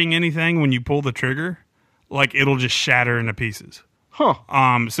touching anything when you pull the trigger, like it'll just shatter into pieces. Huh.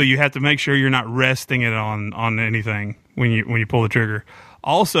 So you have to make sure you're not resting it on anything when you pull the trigger.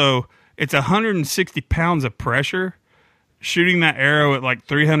 Also, it's 160 pounds of pressure shooting that arrow at like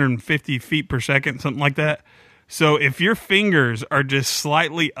 350 feet per second, something like that. So if your fingers are just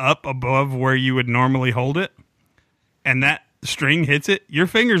slightly up above where you would normally hold it, and that string hits it, your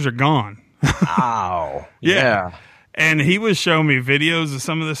fingers are gone. Ow. Yeah. And he was showing me videos of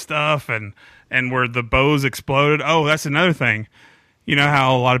some of this stuff, and where the bows exploded. Oh, that's another thing. You know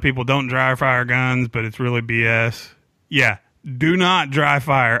how a lot of people don't dry fire guns, but it's really BS? Yeah. Do not dry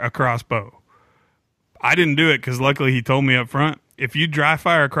fire a crossbow. I didn't do it because luckily he told me up front, if you dry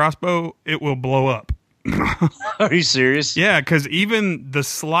fire a crossbow, it will blow up. Are you serious? Yeah, because even the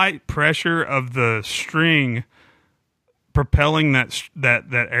slight pressure of the string propelling that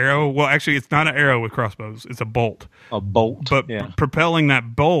arrow, well, actually, it's not an arrow with crossbows. It's a bolt. A bolt. But propelling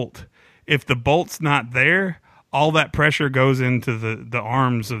that bolt, if the bolt's not there, all that pressure goes into the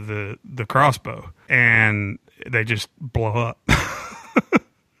arms of the crossbow, and they just blow up.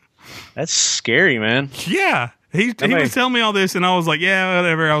 That's scary, man. Yeah. He was telling me all this, and I was like, yeah,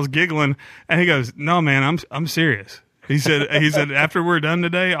 whatever. I was giggling, and he goes, no, man, I'm serious. He said, after we're done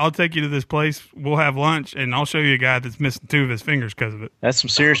today, I'll take you to this place. We'll have lunch, and I'll show you a guy that's missing 2 of his fingers because of it. That's some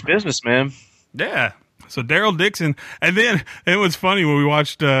serious business, man. Yeah. So Daryl Dixon, and then it was funny when we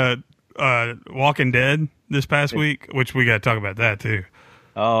watched Walking Dead this past week, which we got to talk about that too.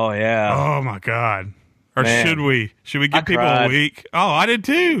 Oh yeah. Oh my God. Or Man. should we? Should we give people cried. a week? Oh, I did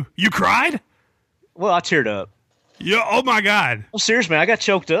too. You cried? Well, I teared up. Yeah. Oh my God. I'm serious, man. I got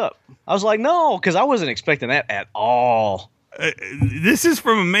choked up. I was like, no, because I wasn't expecting that at all. This is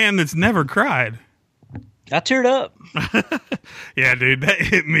from a man that's never cried. I teared up. Yeah, dude, that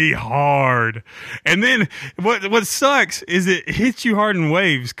hit me hard. And then what sucks is it hits you hard in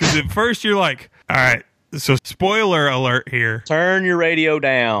waves, because at first you're like, all right, so spoiler alert here. Turn your radio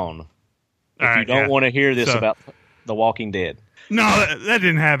down if you don't want to hear this about The Walking Dead. No, that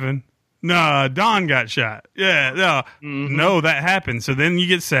didn't happen. No, Don got shot. Yeah, no, no, that happened. So then you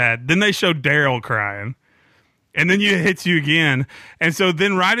get sad. Then they show Daryl crying. And then it hits you again. And so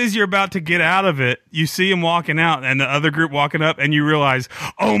then right as you're about to get out of it, you see him walking out and the other group walking up, and you realize,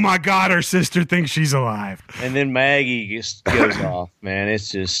 oh my God, her sister thinks she's alive. And then Maggie just goes off, man. It's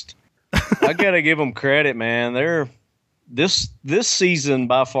just, I got to give them credit, man. This season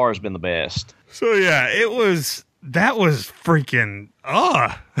by far has been the best. So yeah, that was freaking,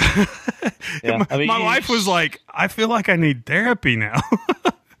 Yeah, my wife was like, I feel like I need therapy now.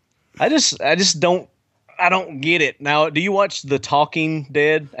 I just don't get it. Now, do you watch The Talking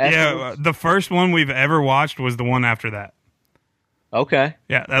Dead afterwards? Yeah, the first one we've ever watched was the one after that. Okay.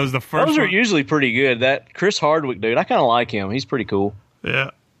 Yeah, that was the first Those are one. usually pretty good. That Chris Hardwick dude, I kind of like him. He's pretty cool.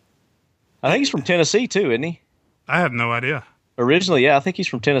 Yeah. I think he's from Tennessee too, isn't he? I have no idea. Originally, yeah, I think he's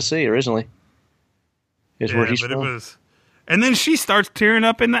from Tennessee originally. Is where he's from. And then she starts tearing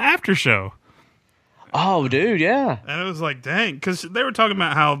up in the after show. Oh, dude, yeah. And it was like, dang, because they were talking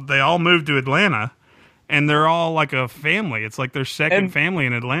about how they all moved to Atlanta, and they're all like a family. It's like their second family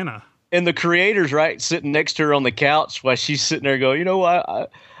in Atlanta. And the creator's right sitting next to her on the couch while she's sitting there going, you know what?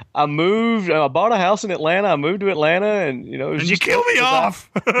 I moved. I bought a house in Atlanta. I moved to Atlanta, and you know, And you killed me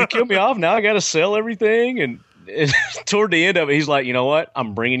off. You killed me off. Now I got to sell everything. And toward the end of it, he's like, you know what?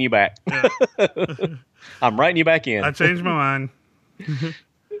 I'm bringing you back. Yeah. I'm writing you back in. I changed my mind.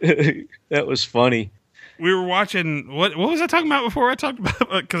 That was funny. We were watching, what was I talking about before I talked about,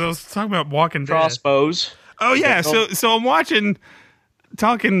 because I was talking about Walking Dead. Crossbows. Oh yeah, so I'm watching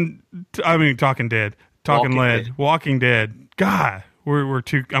Talking Dead, Walking Dead. God,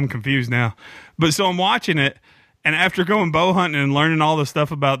 I'm confused now. But so I'm watching it, and after going bow hunting and learning all the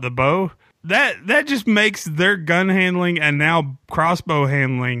stuff about the bow, that just makes their gun handling and now crossbow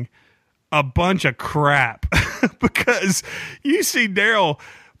handling a bunch of crap. Because you see Daryl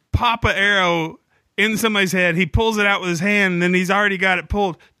pop an arrow in somebody's head, he pulls it out with his hand, and then he's already got it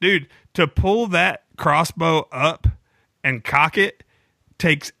pulled. Dude, to pull that crossbow up and cock it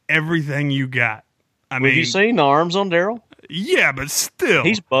takes everything you got. Have you seen the arms on Daryl? Yeah, but still,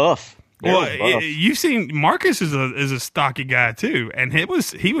 he's buff. Well, buff. you've seen Marcus is a stocky guy too, and he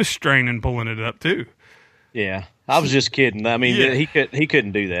was straining pulling it up too. Yeah, I was just kidding. I mean, Yeah. he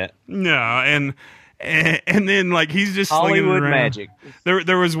couldn't do that. No, and then like he's just slinging it Hollywood around. magic.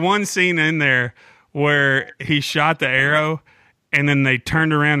 There was one scene in there where he shot the arrow, and then they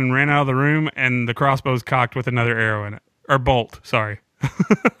turned around and ran out of the room, and the crossbow's cocked with another arrow in it, or bolt. Sorry.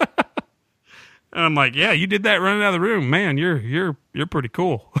 And I'm like, yeah, you did that running out of the room, man. You're pretty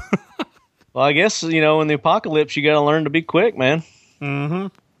cool. Well, I guess in the apocalypse, you got to learn to be quick, man. Mm-hmm.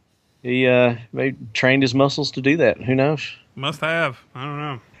 He maybe trained his muscles to do that. Who knows? Must have. I don't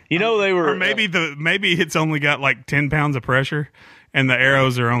know. They were, or maybe it's only got like 10 pounds of pressure, and the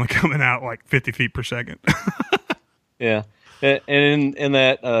arrows are only coming out like 50 feet per second. Yeah, and in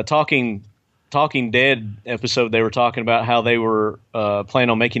that Talking Dead episode, they were talking about how they were planning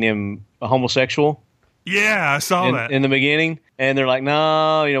on making him a homosexual. Yeah, I saw that in the beginning, and they're like,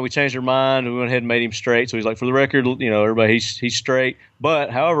 "No, we changed our mind. We went ahead and made him straight." So he's like, "For the record, everybody, he's straight."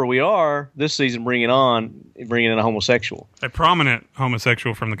 But however, we are this season bringing in a homosexual, a prominent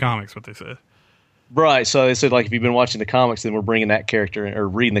homosexual from the comics. What they said, right? So they said, like, if you've been watching the comics, then we're bringing that character in, or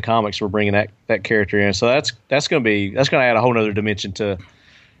reading the comics, we're bringing that character in. So that's going to add a whole other dimension to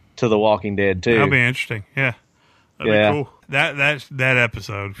The Walking Dead too. That'll be interesting. Yeah. That'd be cool. That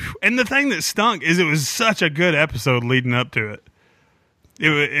episode. And the thing that stunk is it was such a good episode leading up to it.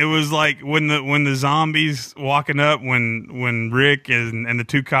 It was like when the zombies walking up, when Rick and the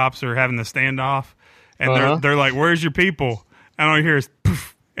two cops are having the standoff, and they're like, "Where's your people?" And all you hear is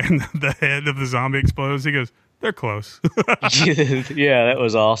poof, and the head of the zombie explodes. He goes, They're close. Yeah, that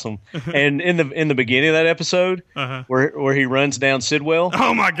was awesome. And in the beginning of that episode, where he runs down Sidwell.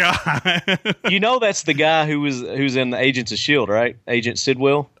 Oh my God! You know that's the guy who's in the Agents of S.H.I.E.L.D., right? Agent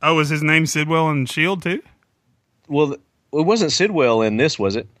Sidwell. Oh, was his name Sidwell in S.H.I.E.L.D. too? Well, it wasn't Sidwell in this,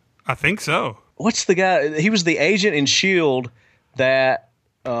 was it? I think so. What's the guy? He was the agent in S.H.I.E.L.D. that.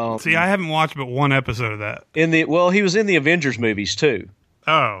 See, I haven't watched but one episode of that. He was in the Avengers movies too.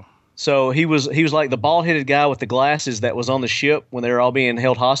 Oh. So he was like the bald-headed guy with the glasses that was on the ship when they were all being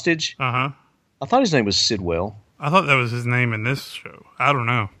held hostage. Uh-huh. I thought his name was Sidwell. I thought that was his name in this show. I don't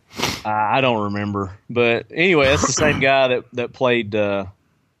know. I don't remember. But anyway, that's the same guy that played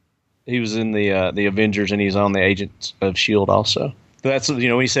he was in the Avengers and he's on the Agents of S.H.I.E.L.D. also. That's, when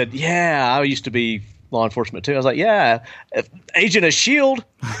he said, "Yeah, I used to be law enforcement too." I was like, "Yeah, Agent of S.H.I.E.L.D."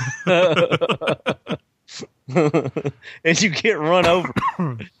 And you get run over.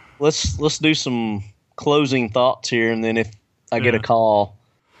 Let's do some closing thoughts here, and then if I get a call,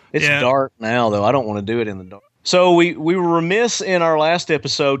 it's dark now though. I don't want to do it in the dark. So we were remiss in our last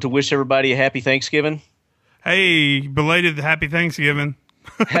episode to wish everybody a happy Thanksgiving. Hey, belated happy Thanksgiving.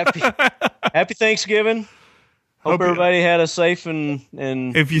 Happy Thanksgiving. Hope everybody had a safe and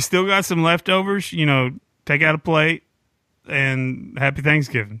if you still got some leftovers, take out a plate and happy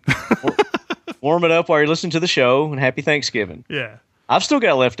Thanksgiving. Warm it up while you're listening to the show, and happy Thanksgiving. Yeah. I've still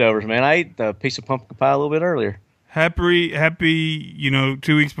got leftovers, man. I ate a piece of pumpkin pie a little bit earlier. Happy,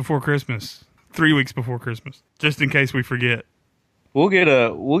 2 weeks before Christmas, 3 weeks before Christmas, just in case we forget. We'll get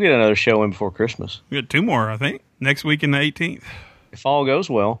another show in before Christmas. We got 2 more, I think, next week and the 18th. If all goes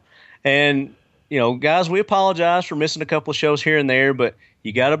well. And, guys, we apologize for missing a couple of shows here and there, but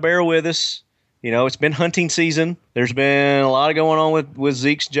you got to bear with us. It's been hunting season. There's been a lot going on with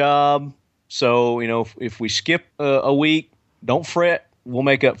Zeke's job. So, if we skip a week, don't fret. We'll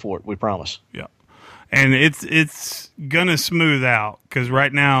make up for it. We promise. Yeah. And it's going to smooth out because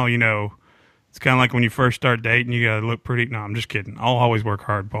right now, it's kind of like when you first start dating, you got to look pretty. No, I'm just kidding. I'll always work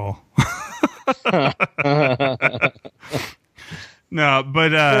hard, Paul. No,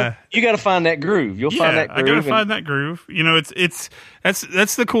 but you got to find that groove. You'll find that groove. I got to find that groove.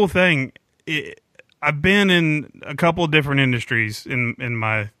 That's the cool thing. I've been in a couple of different industries in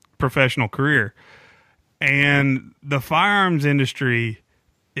my professional career. And the firearms industry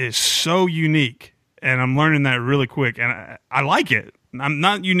is so unique, and I'm learning that really quick, and I like it. I'm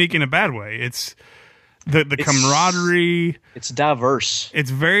not unique in a bad way. It's the camaraderie. It's diverse.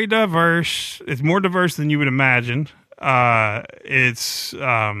 It's very diverse. It's more diverse than you would imagine. It's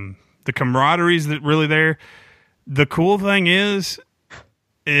the camaraderie's that really there. The cool thing is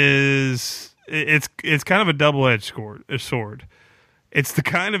it's kind of a double-edged sword. It's the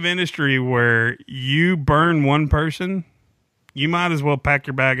kind of industry where you burn one person, you might as well pack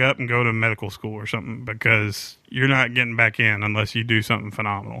your bag up and go to medical school or something because you're not getting back in unless you do something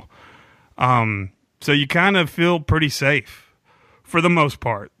phenomenal. So you kind of feel pretty safe for the most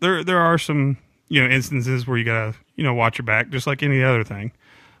part. There are some instances where you gotta watch your back just like any other thing,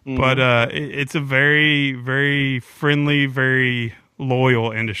 but it's a very, very friendly, very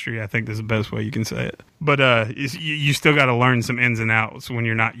loyal industry. I think that's the best way you can say it. But you still got to learn some ins and outs when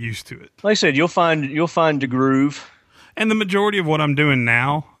you're not used to it. Like I said, you'll find the groove. And the majority of what I'm doing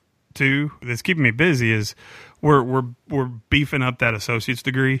now, too, that's keeping me busy is we're beefing up that associate's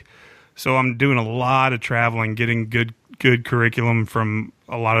degree. So I'm doing a lot of traveling, getting good curriculum from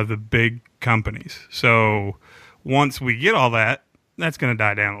a lot of the big companies. So once we get all that, that's going to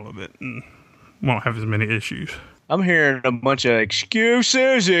die down a little bit and won't have as many issues. I'm hearing a bunch of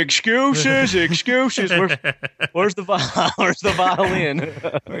excuses. Where's the violin?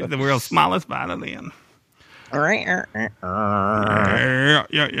 Where's the world's smallest violin? Yeah.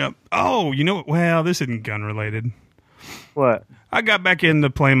 Oh, well, this isn't gun related. What? I got back into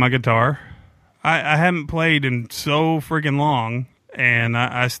playing my guitar. I haven't played in so freaking long, and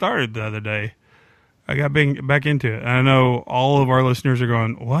I started the other day. I got back into it. I know all of our listeners are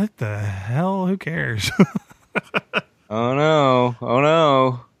going, "What the hell? Who cares?" Oh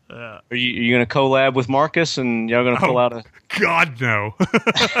no! Yeah. Are you going to collab with Marcus and y'all going to pull out a? God no!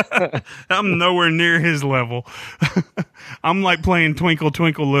 I'm nowhere near his level. I'm like playing Twinkle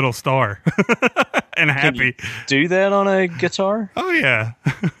Twinkle Little Star, and happy. Can you do that on a guitar? Oh yeah.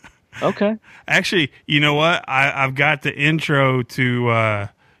 Okay. Actually, you know what? I've got the intro to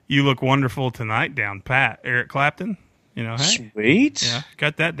 "You Look Wonderful Tonight" down pat. Eric Clapton. Hey? Sweet. Yeah,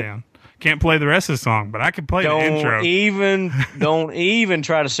 got that down. Can't play the rest of the song, but I can play the intro. Don't even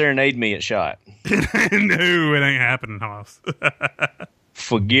try to serenade me at shot. No, it ain't happening, Hoss.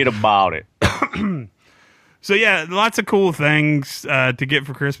 Forget about it. So yeah, lots of cool things to get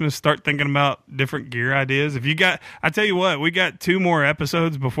for Christmas. Start thinking about different gear ideas. If you got, I tell you what, we got 2 more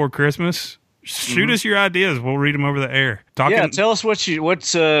episodes before Christmas. Shoot us your ideas. We'll read them over the air. Tell us what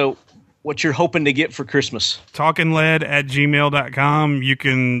you're hoping to get for Christmas. talkingled@gmail.com. You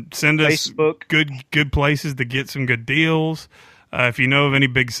can send us Facebook. good places to get some good deals. If you know of any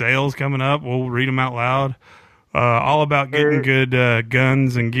big sales coming up, we'll read them out loud. All about getting good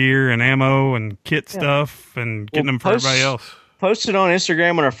guns and gear and ammo and kit stuff and getting them for everybody else. Post it on Instagram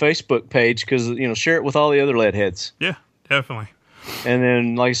and our Facebook page because share it with all the other lead heads. Yeah, definitely. And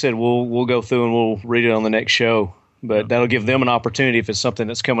then, like I said, we'll go through and we'll read it on the next show. But that'll give them an opportunity if it's something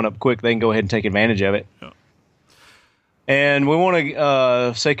that's coming up quick. They can go ahead and take advantage of it. Yeah. And we want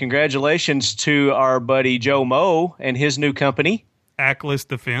to say congratulations to our buddy Joe Moe and his new company, Ackless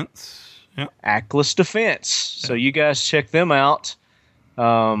Defense. Yeah. Ackless Defense. Yeah. So you guys check them out.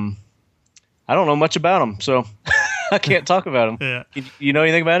 I don't know much about them, so I can't talk about them. Yeah. You know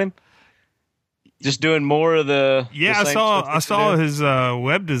anything about him? Just doing more of the I saw his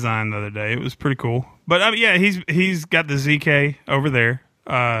web design the other day. It was pretty cool. But he's got the ZK over there.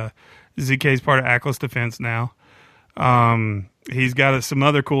 ZK is part of Ackless Defense now. He's got some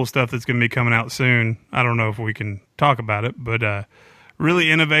other cool stuff that's going to be coming out soon. I don't know if we can talk about it, but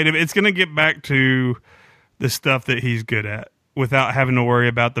really innovative. It's going to get back to the stuff that he's good at without having to worry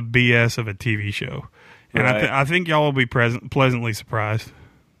about the BS of a TV show. And right. I think y'all will be pleasantly surprised.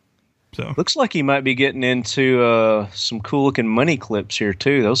 So looks like he might be getting into some cool looking money clips here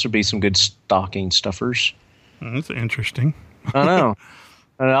too. Those would be some good stocking stuffers. That's interesting. I know.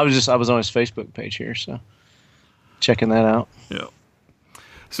 I was on his Facebook page here, so checking that out. Yeah.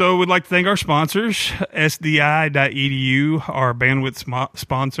 So we'd like to thank our sponsors, SDI.edu, our bandwidth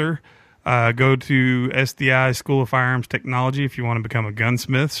sponsor. Go to SDI School of Firearms Technology if you want to become a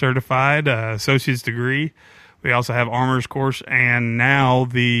gunsmith certified, associate's degree. We also have Armor's Course and now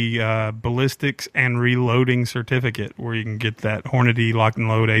the Ballistics and Reloading Certificate where you can get that Hornady Lock and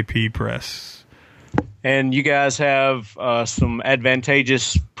Load AP press. And you guys have some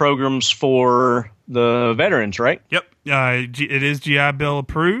advantageous programs for the veterans, right? Yep. It is GI Bill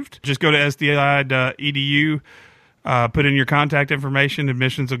approved. Just go to SDI.edu, put in your contact information.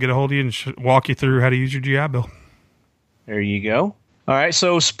 Admissions will get a hold of you and walk you through how to use your GI Bill. There you go. All right,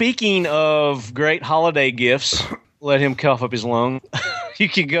 so speaking of great holiday gifts, let him cough up his lung. You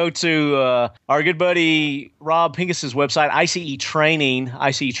can go to our good buddy Rob Pincus's website, ICE Training,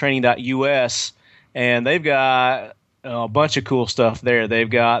 icetraining.us, and they've got a bunch of cool stuff there. They've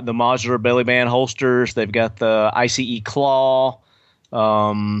got the modular belly band holsters. They've got the ICE Claw,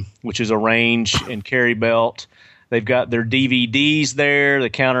 which is a range and carry belt. They've got their DVDs there,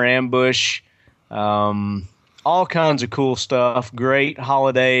 the counter ambush, all kinds of cool stuff. Great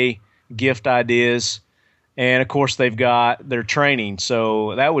holiday gift ideas. And, of course, they've got their training.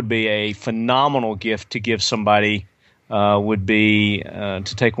 So that would be a phenomenal gift to give somebody would be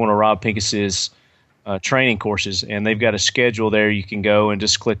to take one of Rob Pincus's training courses. And they've got a schedule there you can go and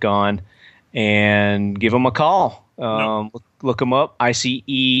just click on and give them a call. Look them up,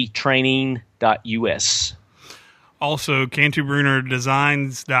 icetraining.us. Also,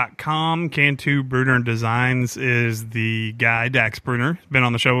 CantuBrunerDesigns.com. Cantu Bruner Designs is the guy, Dax Bruner. Been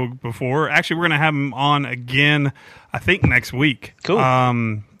on the show before. Actually, we're going to have him on again, I think, next week. Cool.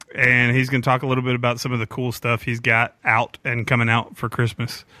 And he's going to talk a little bit about some of the cool stuff he's got out and coming out for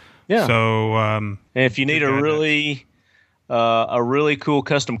Christmas. Yeah. So, and if you need a really cool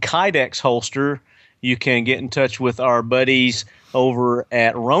custom Kydex holster, you can get in touch with our buddies over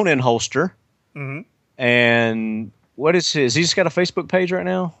at Ronin Holster. Mm-hmm. And what is his? He's got a Facebook page right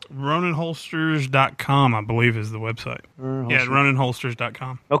now? RoninHolsters.com, I believe, is the website. Yeah,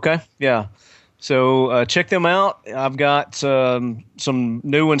 RoninHolsters.com. Okay, yeah. So check them out. I've got some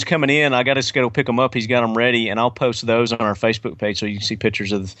new ones coming in. I got to go pick them up. He's got them ready, and I'll post those on our Facebook page so you can see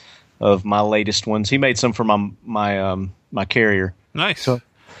pictures of my latest ones. He made some for my carrier. Nice. So,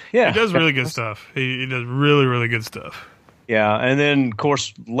 yeah. He does really good stuff. He does really, really good stuff. Yeah, and then, of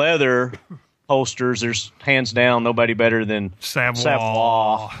course, leather holsters, there's hands down nobody better than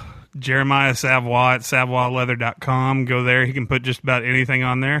Savoy. Jeremiah Savoy at SavoyLeather.com. Go there. He can put just about anything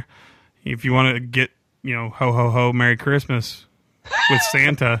on there. If you want to get, ho, ho, ho, Merry Christmas with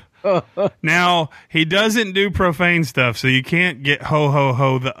Santa. Now, he doesn't do profane stuff, so you can't get ho, ho,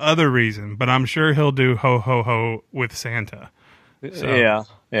 ho the other reason, but I'm sure he'll do ho, ho, ho with Santa. So.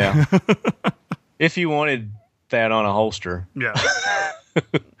 Yeah. If you wanted that on a holster. Yeah.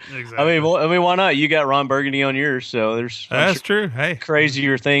 Exactly. I mean, why not? You got Ron Burgundy on yours, so that's true. Hey,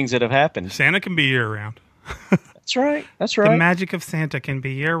 crazier things that have happened. Santa can be year round. That's right. The magic of Santa can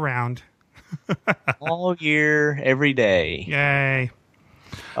be year round. All year, every day. Yay.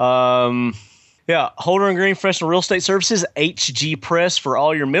 Yeah, Holder and Green Professional Real Estate Services, HG Press for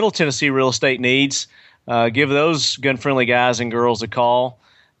all your Middle Tennessee real estate needs. Give those gun-friendly guys and girls a call.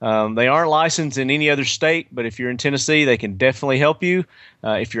 They aren't licensed in any other state, but if you're in Tennessee, they can definitely help you.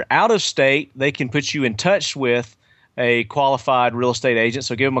 If you're out of state, they can put you in touch with a qualified real estate agent.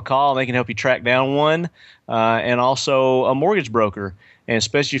 So give them a call, and they can help you track down one, and also a mortgage broker. And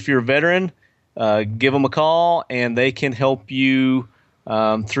especially if you're a veteran, give them a call, and they can help you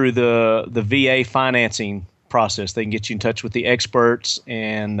through the VA financing process. They can get you in touch with the experts,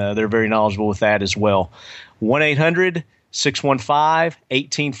 and they're very knowledgeable with that as well.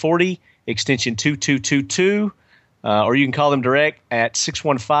 1-800-615-1840, extension 2222, or you can call them direct at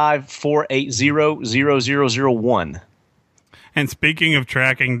 615-480-0001. And speaking of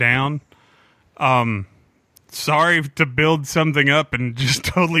tracking down, sorry to build something up and just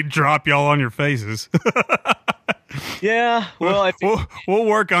totally drop y'all on your faces. Yeah, well, we'll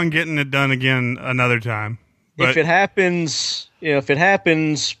work on getting it done again another time. But if it happens,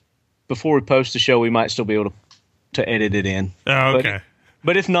 before we post the show, we might still be able to edit it in. Oh, okay.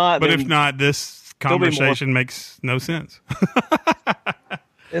 But if not, this conversation makes no sense.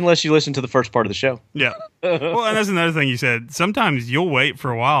 Unless you listen to the first part of the show. Yeah. Well, and that's another thing you said. Sometimes you'll wait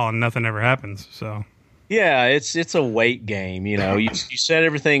for a while and nothing ever happens. So. Yeah, it's a wait game. You set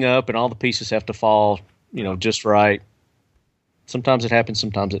everything up and all the pieces have to fall, just right. Sometimes it happens,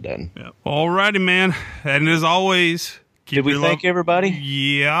 sometimes it doesn't. Yeah. All righty, man. And as always, did we thank everybody?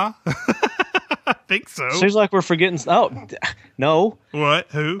 Yeah. I think so. Seems like we're forgetting. Oh, no. What?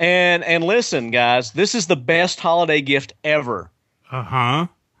 Who? And listen, guys, this is the best holiday gift ever. Uh-huh.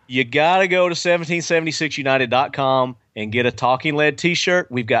 You got to go to 1776united.com and get a Talking Lead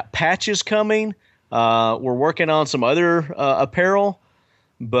t-shirt. We've got patches coming. We're working on some other apparel,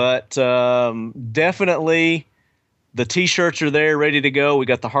 but definitely the t-shirts are there ready to go. We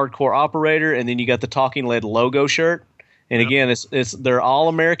got the Hardcore Operator, and then you got the Talking Lead logo shirt. And again, they're all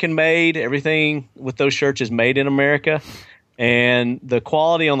American made. Everything with those shirts is made in America. And the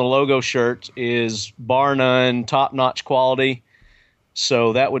quality on the logo shirt is bar none, top-notch quality.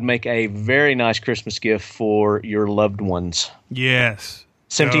 So that would make a very nice Christmas gift for your loved ones. Yes.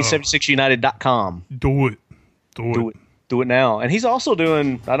 1776united.com. Do it. Do it now. And he's also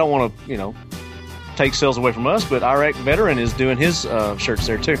doing, I don't want to, take sales away from us, but Iraq Veteran is doing his shirts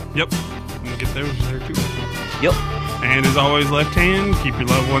there too. Yep. We'll get those there too. Yep. And as always, left hand, keep your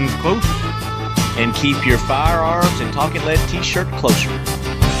loved ones close. And keep your firearms and Talking Lead t-shirt closer.